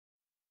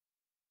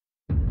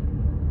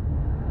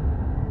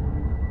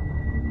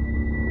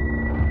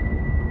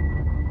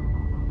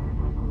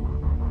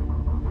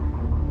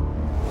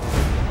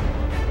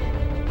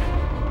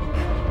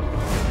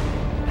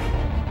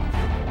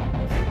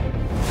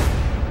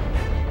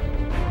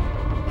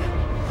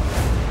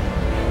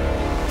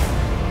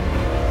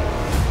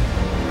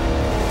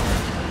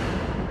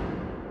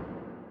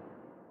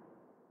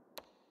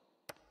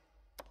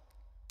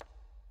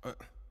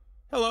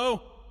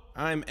Hello,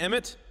 I'm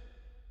Emmett.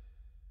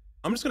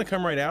 I'm just gonna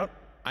come right out.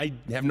 I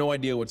have no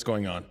idea what's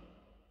going on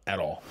at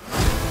all.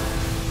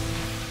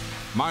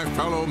 My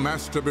fellow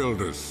master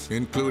builders,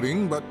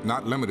 including but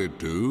not limited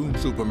to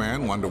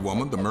Superman, Wonder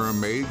Woman, The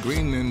Mermaid,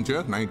 Green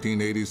Ninja,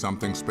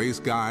 1980-something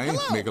Space Guy,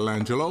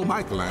 Michelangelo,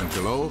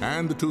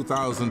 and the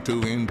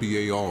 2002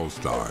 NBA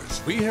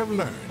All-Stars. We have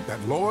learned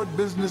that Lord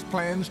Business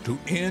plans to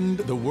end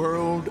the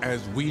world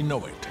as we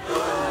know it.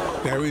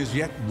 There is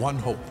yet one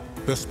hope.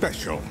 The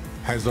special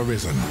has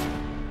arisen.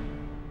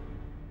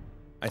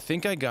 I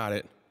think I got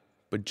it,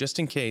 but just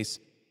in case,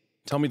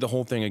 tell me the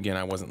whole thing again.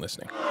 I wasn't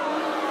listening.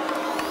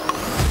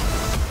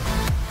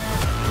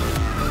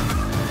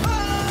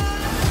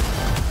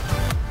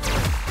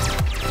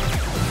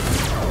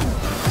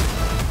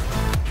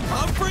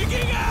 I'm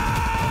freaking out!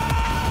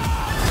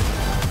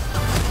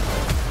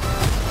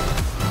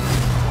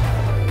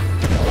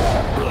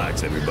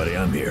 Relax, everybody.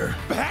 I'm here.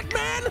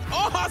 Batman?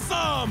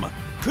 Awesome!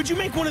 Could you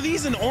make one of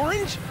these in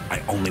orange? I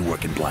only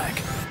work in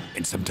black,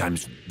 and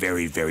sometimes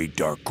very, very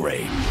dark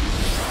gray.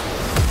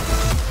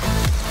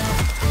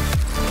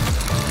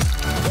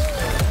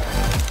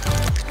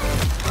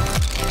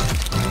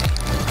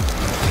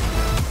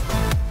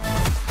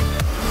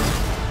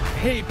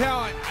 Hey, pal,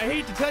 I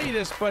hate to tell you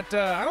this, but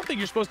I don't think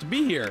you're supposed to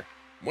be here.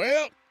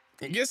 Well,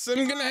 I guess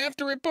I'm gonna have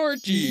to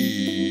report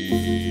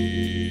you.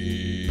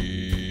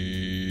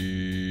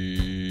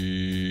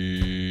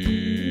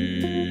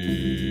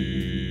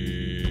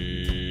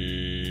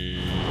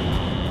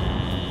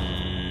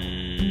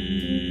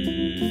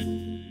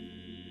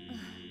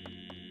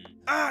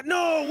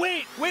 No,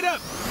 wait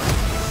up!